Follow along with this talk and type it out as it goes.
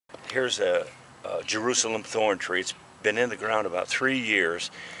Here's a Jerusalem Thorn tree. It's been in the ground about 3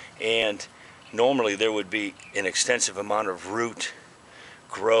 years, and normally there would be an extensive amount of root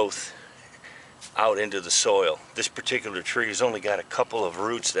growth out into the soil. This particular tree has only got a couple of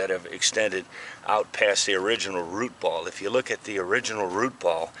roots that have extended out past the original root ball. If you look at the original root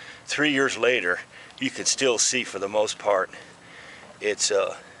ball, 3 years later, you can still see, for the most part, it's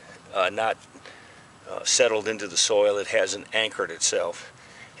not settled into the soil. It hasn't anchored itself,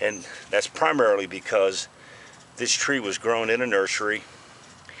 and that's primarily because this tree was grown in a nursery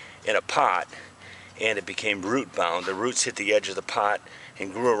in a pot, and it became root bound. The roots hit the edge of the pot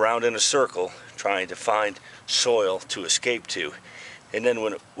and grew around in a circle, trying to find soil to escape to. And then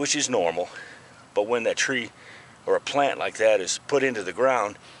which is normal, but when that tree or a plant like that is put into the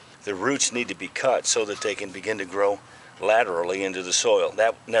ground, the roots need to be cut so that they can begin to grow laterally into the soil.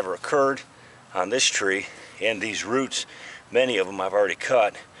 That never occurred on this tree, and these roots, many of them I've already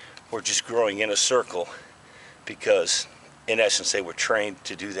cut, were just growing in a circle because in essence they were trained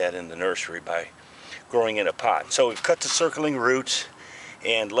to do that in the nursery by growing in a pot. So we've cut the circling roots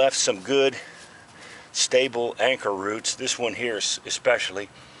and left some good stable anchor roots. This one here especially,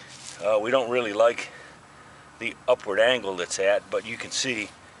 we don't really like the upward angle that's at, but you can see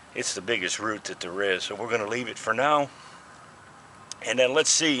it's the biggest root that there is. So we're going to leave it for now, and then let's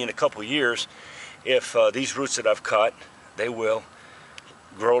see in a couple years if these roots that I've cut, they will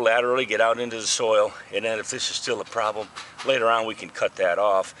grow laterally, get out into the soil, and then if this is still a problem, later on we can cut that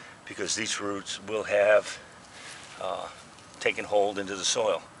off because these roots will have taken hold into the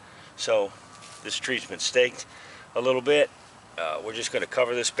soil. So this tree's been staked a little bit. We're just going to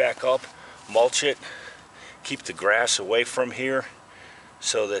cover this back up, mulch it, keep the grass away from here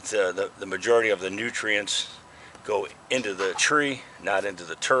so that the majority of the nutrients go into the tree, not into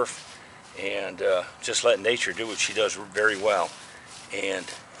the turf, and just let nature do what she does very well, and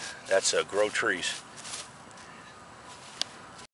that's grow trees.